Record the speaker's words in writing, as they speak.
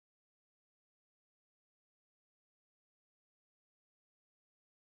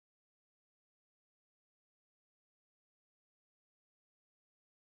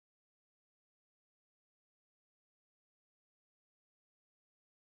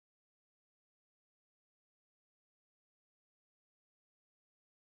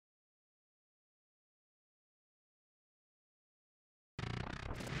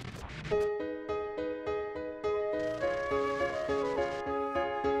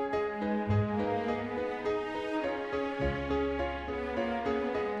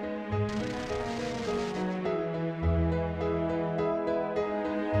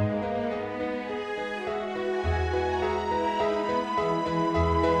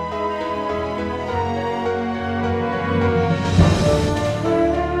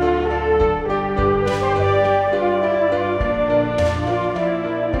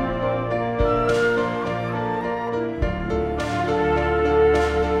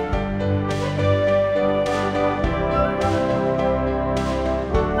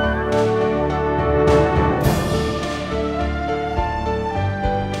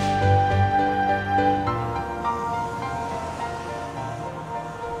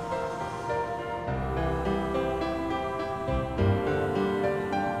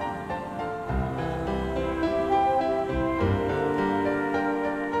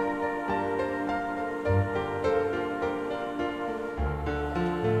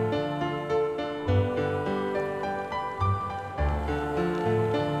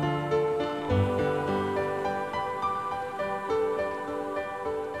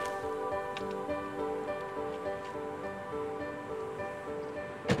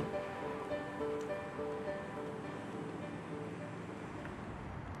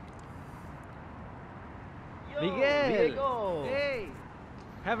Miguel! Hey!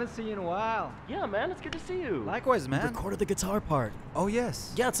 Haven't seen you in a while. Yeah, man, it's good to see you. Likewise, man. We recorded the guitar part. Oh,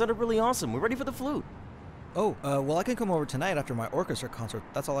 yes. Yeah, it sounded really awesome. We're ready for the flute. Oh, well, I can come over tonight after my orchestra concert.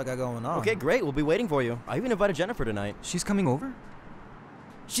 That's all I got going on. Okay, great. We'll be waiting for you. I even invited Jennifer tonight. She's coming over?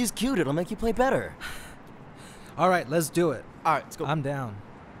 She's cute. It'll make you play better. All right, let's do it. All right, let's go. I'm down.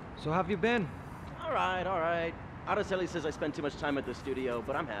 So how have you been? All right. Araceli says I spend too much time at the studio,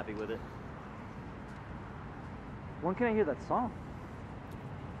 but I'm happy with it. When can I hear that song?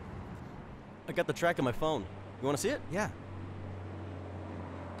 I got the track on my phone. You want to see it? Yeah.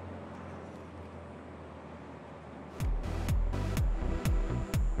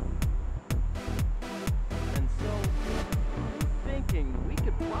 And so, I'm thinking we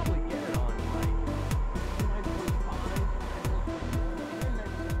could probably get it on like 9:45.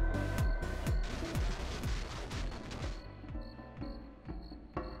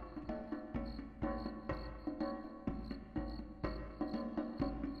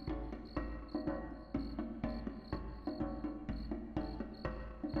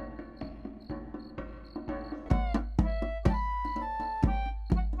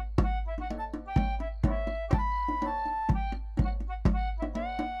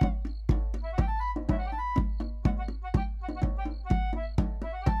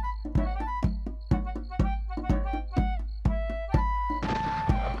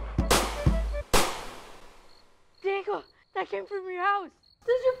 That came from your house.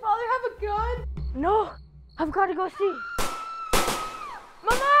 Does your father have a gun? No. I've got to go see.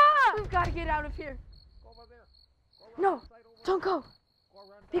 Mama! We've got to get out of here. No, don't go.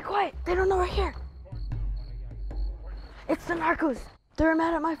 Be quiet. They don't know we're here. It's the narcos. They're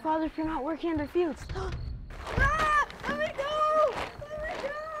mad at my father for not working in their fields. Ah! Let me go! Let me go!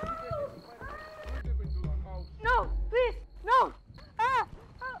 No, please, no! Ah!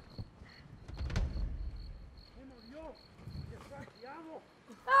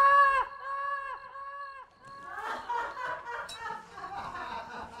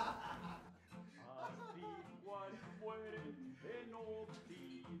 Así cual fueren en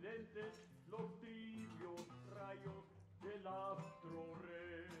occidente los tibios rayos del astro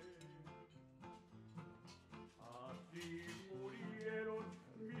rey. Así murieron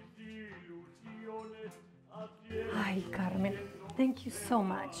mis ilusiones. Hi, Carmen. Thank you so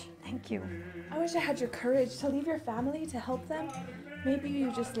much. Thank you. I wish I had your courage to leave your family to help them. Maybe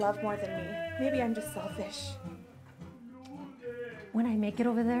you just love more than me. Maybe I'm just selfish. When I make it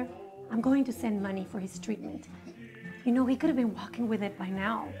over there, I'm going to send money for his treatment. You know, he could have been walking with it by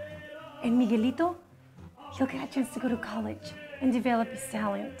now. And Miguelito, he'll get a chance to go to college and develop his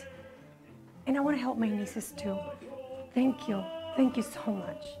talent. And I want to help my nieces too. Thank you. Thank you so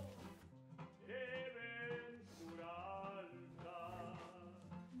much.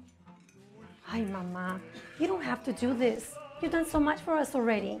 Hi, Mama. You don't have to do this. You've done so much for us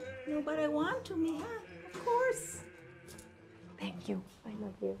already. No, but I want to, mija. Of course. Thank you. I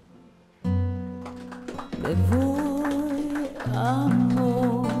love you. Me voy,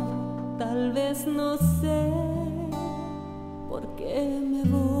 amor. Tal vez no sé por qué me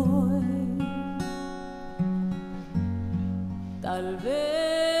voy. Tal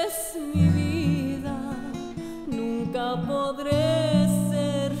vez mi vida nunca podré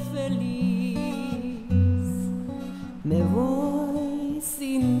ser feliz. Me voy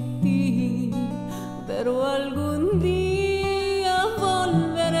sin ti. pero algún día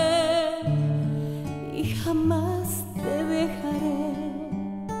volveré y jamás te dejaré.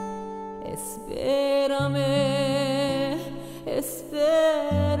 Espérame,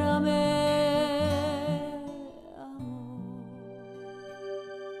 espérame, amor.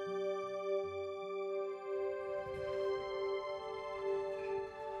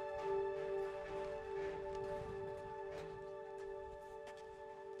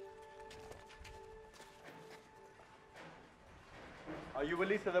 Are you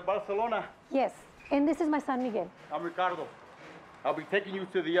Eliza Barcelona? Yes, and this is my son Miguel. I'm Ricardo. I'll be taking you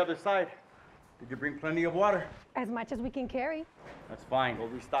to the other side. Did you bring plenty of water? As much as we can carry. That's fine. We'll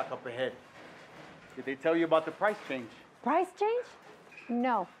restock up ahead. Did they tell you about the price change? Price change?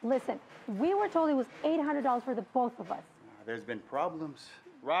 No. Listen, we were told it was $800 for the both of us. There's been problems,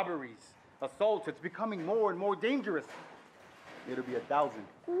 robberies, assaults. It's becoming more and more dangerous. It'll be 1,000.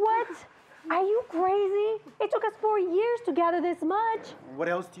 What? Are you crazy? It took us 4 years to gather this much. What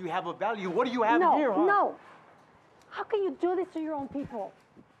else do you have of value? What do you have here, huh? No. How can you do this to your own people?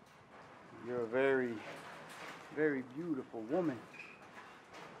 You're a very, very beautiful woman.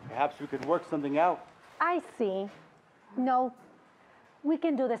 Perhaps we could work something out. I see. No, we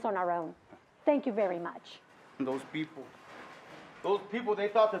can do this on our own. Thank you very much. And those people, they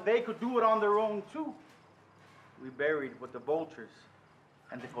thought that they could do it on their own too. We buried what the vultures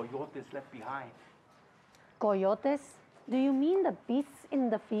and the coyotes left behind. Coyotes? Do you mean the beasts in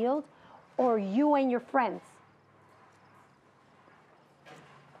the field or you and your friends?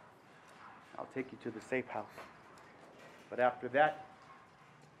 I'll take you to the safe house. But after that,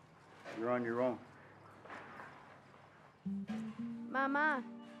 you're on your own. Mama,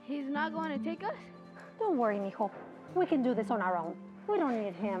 he's not going to take us? Don't worry, mijo. We can do this on our own. We don't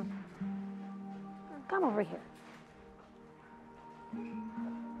need him. Come over here.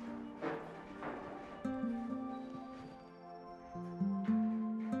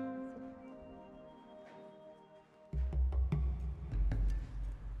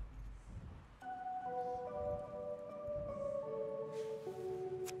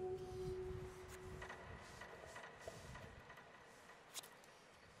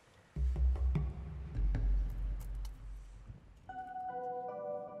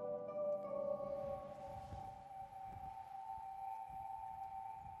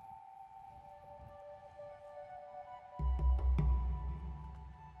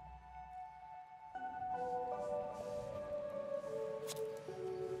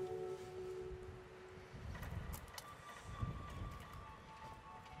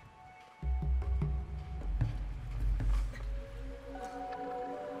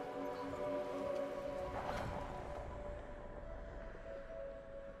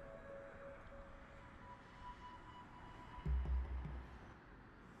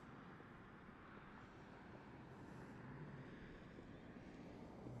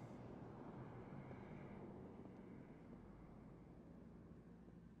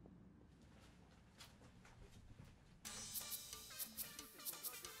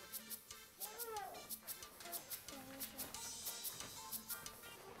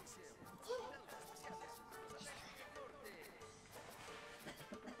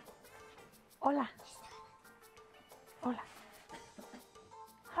 Hola. Hola.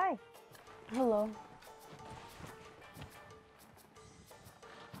 Hi. Hello.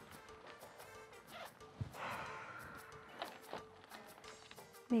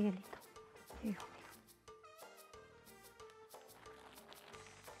 Miguelito, hijo mío.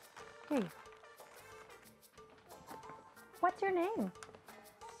 Here you go. What's your name?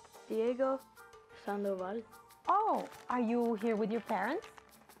 Diego Sandoval. Oh, are you here with your parents?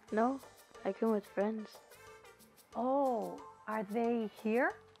 No, I came with friends. Oh, are they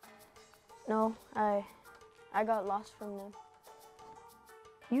here? No, I got lost from them.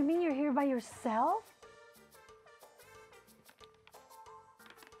 You mean you're here by yourself?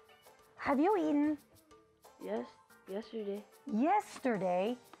 Have you eaten? Yes, yesterday.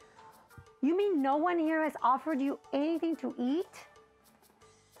 Yesterday? You mean no one here has offered you anything to eat?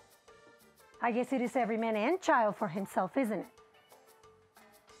 I guess it is every man and child for himself, isn't it?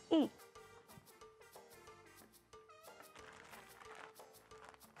 Eat.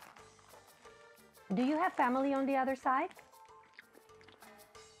 Do you have family on the other side?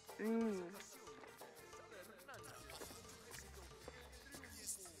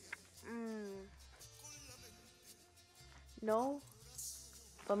 No,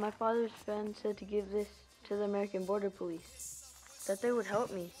 but my father's friend said to give this to the American Border Police, that they would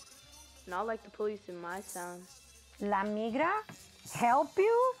help me, not like the police in my town. La Migra? Help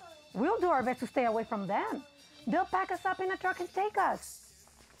you? We'll do our best to stay away from them. They'll pack us up in a truck and take us.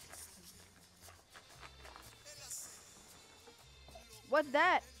 What's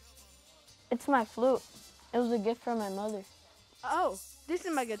that? It's my flute. It was a gift from my mother. Oh, this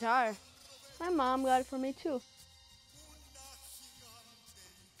is my guitar. My mom got it for me too.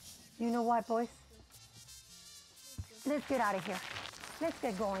 You know what, boys? Let's get out of here. Let's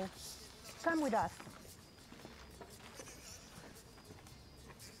get going. Come with us.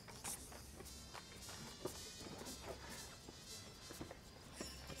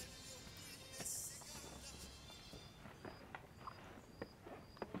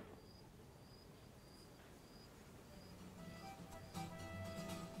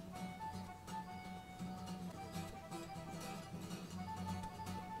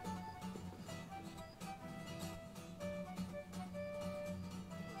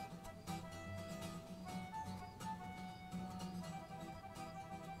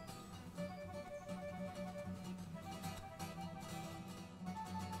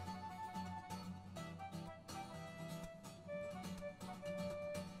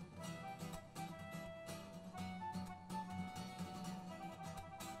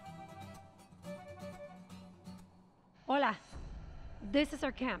 Hola. This is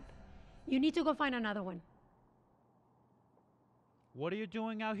our camp. You need to go find another one. What are you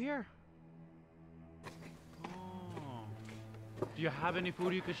doing out here? Oh. Do you have any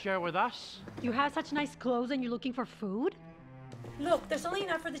food you could share with us? You have such nice clothes and you're looking for food? Look, there's only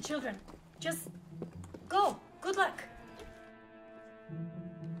enough for the children. Just go. Good luck.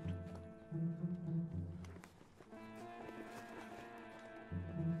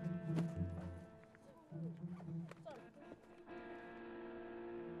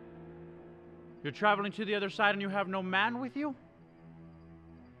 You're traveling to the other side and you have no man with you?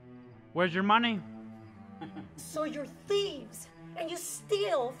 Where's your money? So you're thieves and you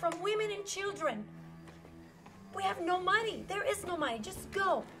steal from women and children. We have no money. There is no money. Just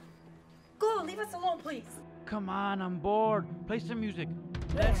go. Go. Leave us alone, please. Come on, I'm bored. Play some music.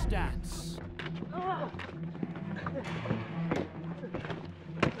 Let's dance.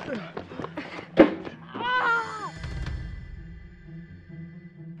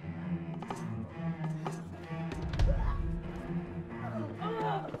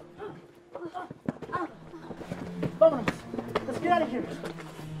 Vámonos. Let's get out of here.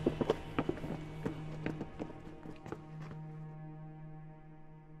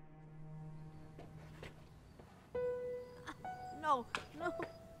 No, no,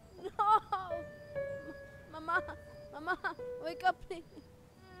 no. Mama, Mama, wake up, please.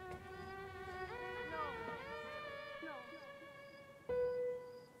 No, no.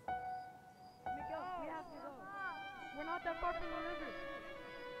 Miguel, we have to go. We're not that far from the river.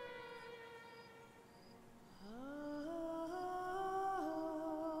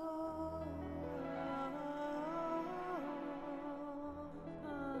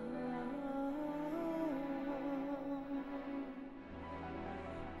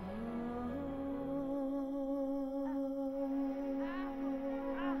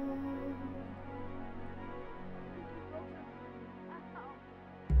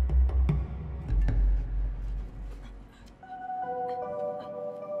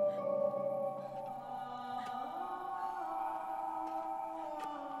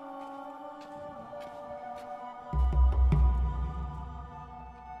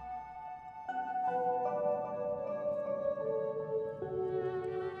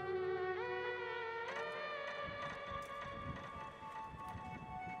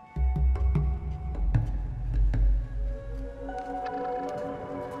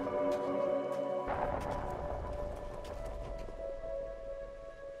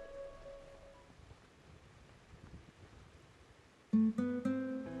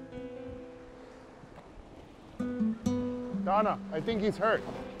 Donna, I think he's hurt.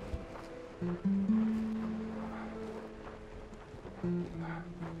 Are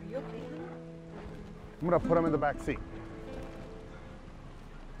you okay? I'm gonna put him in the back seat.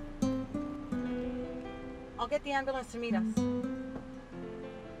 I'll get the ambulance to meet us. I'm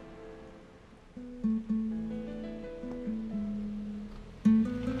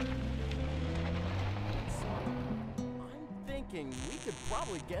thinking we could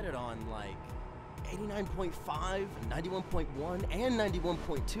probably get it on like 89.5, 91.1, and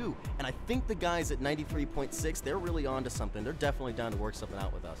 91.2. And I think the guys at 93.6, they're really on to something. They're definitely down to work something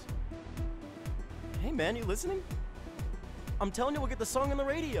out with us. Hey man, you listening? I'm telling you, we'll get the song on the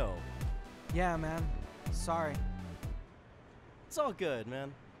radio. Yeah, man. Sorry. It's all good,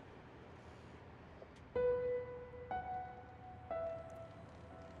 man.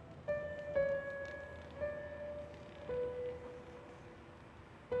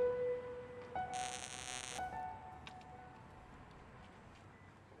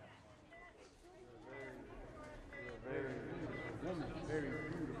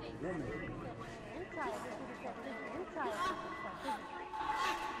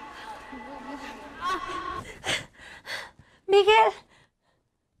 Miguel.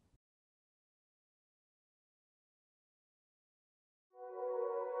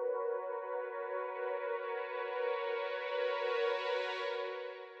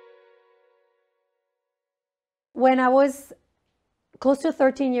 When I was close to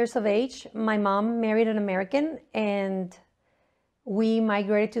 13 years of age, my mom married an American and we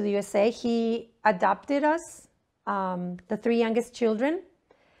migrated to the USA. He adopted us, the three youngest children,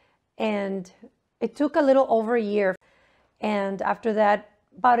 and it took a little over a year. And after that,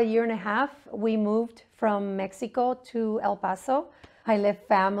 about a year and a half, we moved from Mexico to El Paso. I left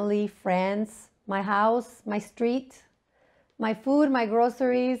family, friends, my house, my street, my food, my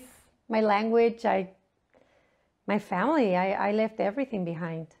groceries, my language, my family. I left everything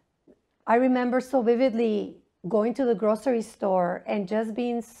behind. I remember so vividly going to the grocery store and just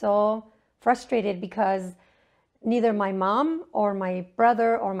being so frustrated because neither my mom or my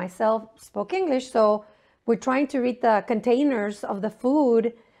brother or myself spoke English. So we're trying to read the containers of the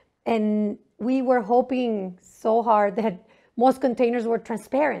food, and we were hoping so hard that most containers were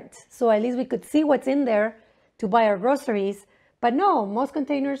transparent. So at least we could see what's in there to buy our groceries. But no, most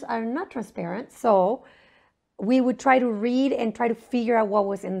containers are not transparent. So we would try to read and try to figure out what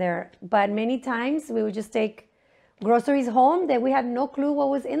was in there. But many times we would just take groceries home that we had no clue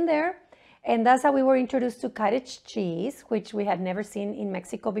what was in there. And that's how we were introduced to cottage cheese, which we had never seen in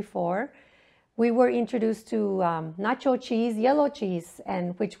Mexico before. We were introduced to nacho cheese, yellow cheese,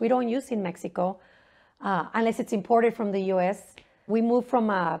 and which we don't use in Mexico unless it's imported from the US. We moved from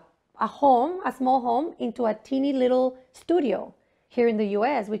a small home, into a teeny little studio here in the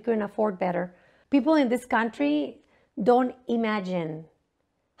US. We couldn't afford better. People in this country don't imagine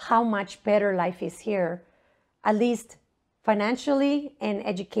how much better life is here, at least financially and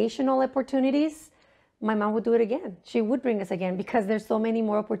educational opportunities. My mom would do it again. She would bring us again because there's so many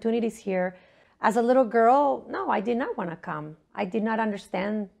more opportunities here. As a little girl, no, I did not want to come. I did not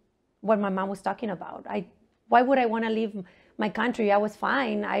understand what my mom was talking about. Why would I want to leave my country? I was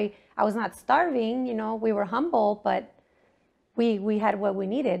fine. I was not starving, you know, we were humble, but we had what we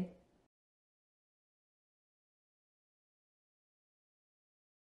needed.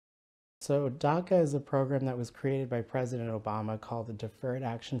 So DACA is a program that was created by President Obama called the Deferred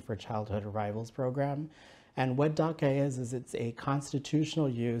Action for Childhood Arrivals Program. And what DACA is it's a constitutional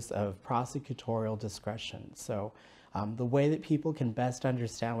use of prosecutorial discretion. So the way that people can best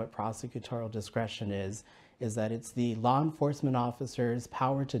understand what prosecutorial discretion is that it's the law enforcement officer's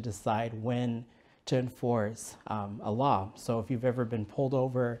power to decide when to enforce a law. So if you've ever been pulled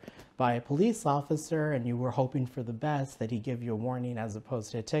over by a police officer and you were hoping for the best, that he give you a warning as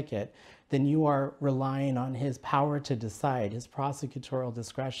opposed to a ticket, then you are relying on his power to decide, his prosecutorial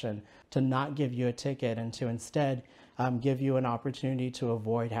discretion, to not give you a ticket and to instead give you an opportunity to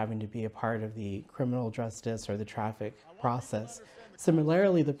avoid having to be a part of the criminal justice or the traffic process.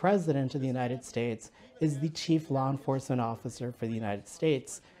 Similarly, the President of the United States is the chief law enforcement officer for the United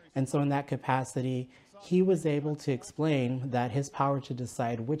States. And so in that capacity, he was able to explain that his power to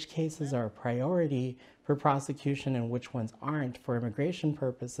decide which cases are a priority for prosecution and which ones aren't for immigration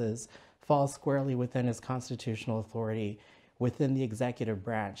purposes falls squarely within his constitutional authority within the executive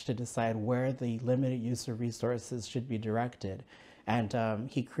branch to decide where the limited use of resources should be directed. And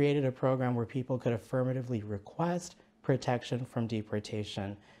he created a program where people could affirmatively request protection from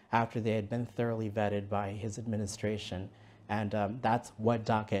deportation after they had been thoroughly vetted by his administration. And that's what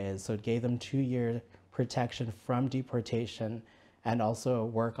DACA is. So it gave them 2-year protection from deportation and also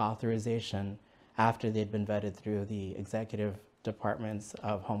work authorization after they'd been vetted through the Executive Departments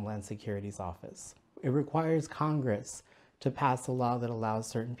of Homeland Security's office. It requires Congress to pass a law that allows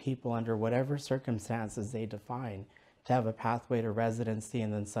certain people under whatever circumstances they define to have a pathway to residency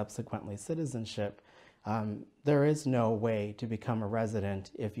and then subsequently citizenship. There is no way to become a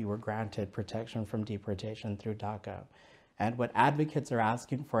resident if you were granted protection from deportation through DACA. And what advocates are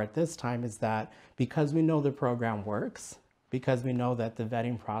asking for at this time is that because we know the program works, because we know that the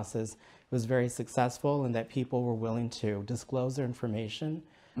vetting process was very successful and that people were willing to disclose their information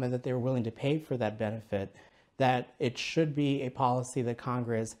and that they were willing to pay for that benefit, that it should be a policy that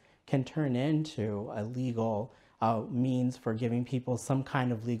Congress can turn into a legal means for giving people some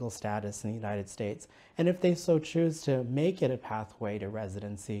kind of legal status in the United States. And if they so choose to make it a pathway to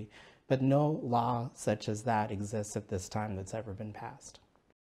residency, but no law such as that exists at this time that's ever been passed.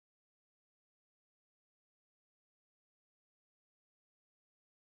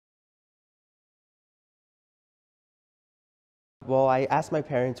 Well, I asked my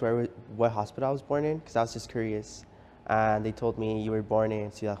parents what hospital I was born in because I was just curious. and they told me you were born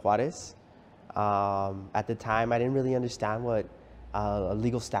in Ciudad Juarez. At the time, I didn't really understand what a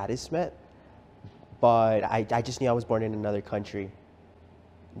legal status meant, but I just knew I was born in another country.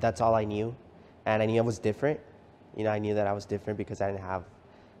 That's all I knew, and I knew I was different. You know, I knew that I was different because I didn't have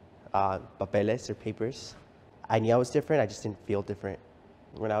papeles or papers. I knew I was different, I just didn't feel different.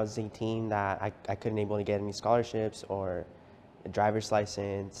 When I was 18, that I couldn't able to get any scholarships or a driver's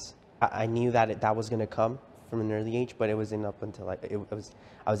license. I knew that that was gonna come from an early age, but it wasn't up until I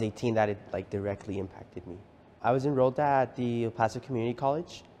was 18 that it like directly impacted me. I was enrolled at the Paso Community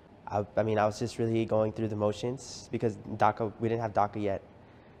College. I mean, I was just really going through the motions because DACA, we didn't have DACA yet.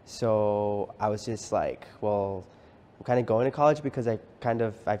 So I was just like, well, I'm kind of going to college because I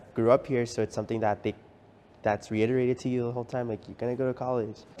grew up here, so it's something that's reiterated to you the whole time, like, you're gonna go to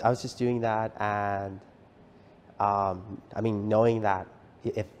college. I was just doing that, and I mean, knowing that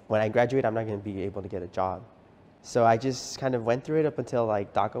when I graduate, I'm not gonna be able to get a job. So I just kind of went through it up until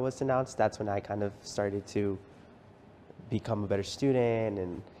like DACA was announced. That's when I kind of started to become a better student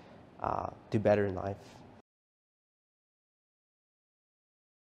and do better in life.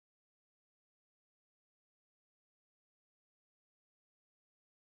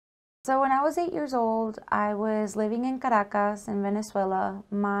 So when I was 8 years old, I was living in Caracas in Venezuela.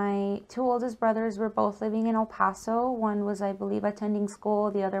 My two oldest brothers were both living in El Paso. One was, I believe, attending school.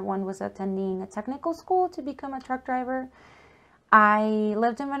 The other one was attending a technical school to become a truck driver. I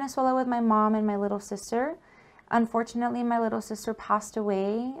lived in Venezuela with my mom and my little sister. Unfortunately, my little sister passed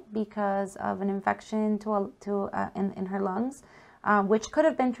away because of an infection in her lungs, which could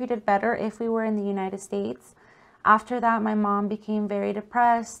have been treated better if we were in the United States. After that, my mom became very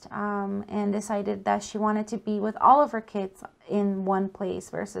depressed and decided that she wanted to be with all of her kids in one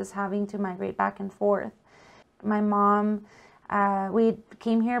place versus having to migrate back and forth. My mom, we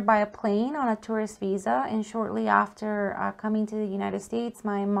came here by a plane on a tourist visa, and shortly after coming to the United States,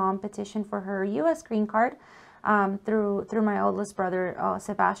 my mom petitioned for her U.S. green card through my oldest brother,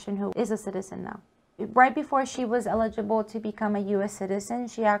 Sebastian, who is a citizen now. Right before she was eligible to become a U.S. citizen,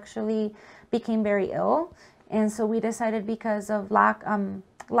 she actually became very ill. And so we decided, because of lack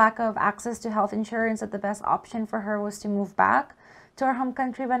of access to health insurance, that the best option for her was to move back to her home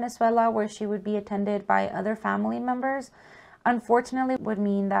country, Venezuela, where she would be attended by other family members. Unfortunately, it would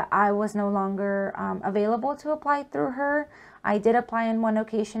mean that I was no longer available to apply through her. I did apply on one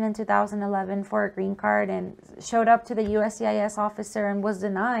occasion in 2011 for a green card and showed up to the USCIS officer and was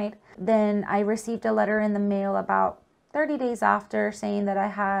denied. Then I received a letter in the mail about 30 days after saying that I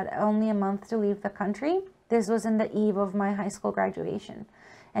had only a month to leave the country. This was in the eve of my high school graduation.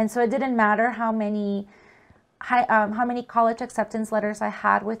 And so it didn't matter how many college acceptance letters I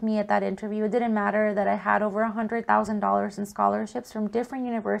had with me at that interview. It didn't matter that I had over $100,000 in scholarships from different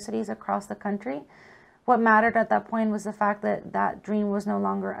universities across the country. What mattered at that point was the fact that that dream was no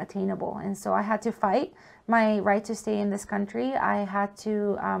longer attainable. And so I had to fight my right to stay in this country. I had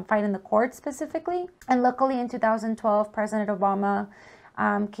to fight in the court specifically. And luckily in 2012, President Obama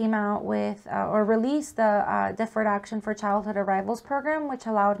came out with or released the Deferred Action for Childhood Arrivals program, which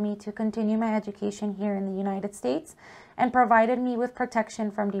allowed me to continue my education here in the United States and provided me with protection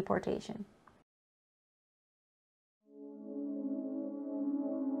from deportation.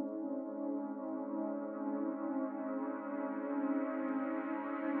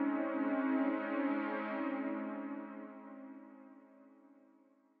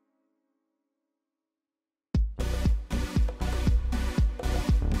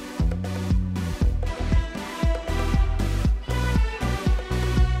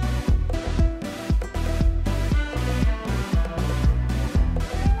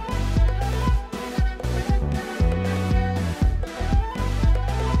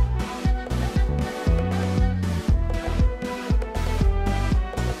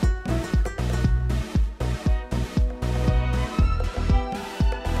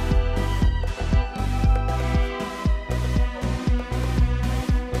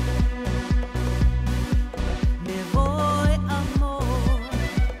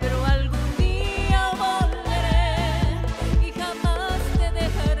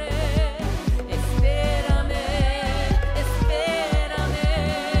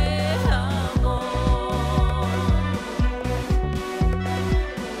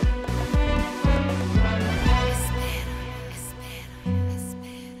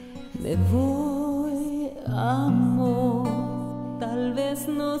 Me voy, amor, tal vez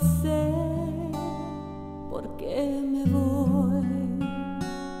no sé por qué me voy.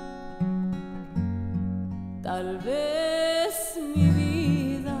 Tal vez mi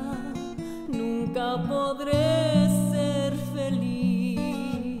vida nunca podré ser feliz.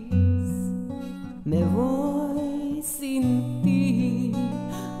 Me voy sin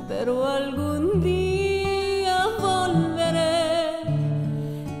un día volveré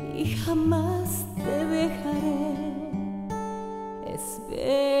y jamás te dejaré.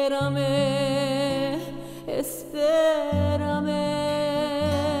 Espérame, espérame,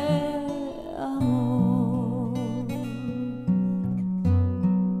 amor.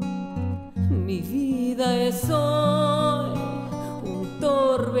 Mi vida es hoy un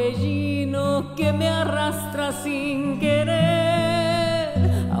torbellino que me arrastra sin querer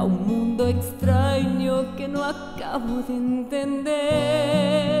a un mundo extraño que no acabo de entender.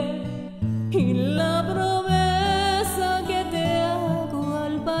 Y la promesa que te hago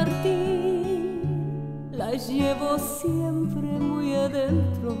al partir la llevo siempre muy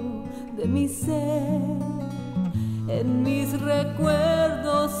adentro de mi ser. En mis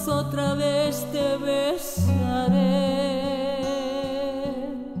recuerdos otra vez te besaré.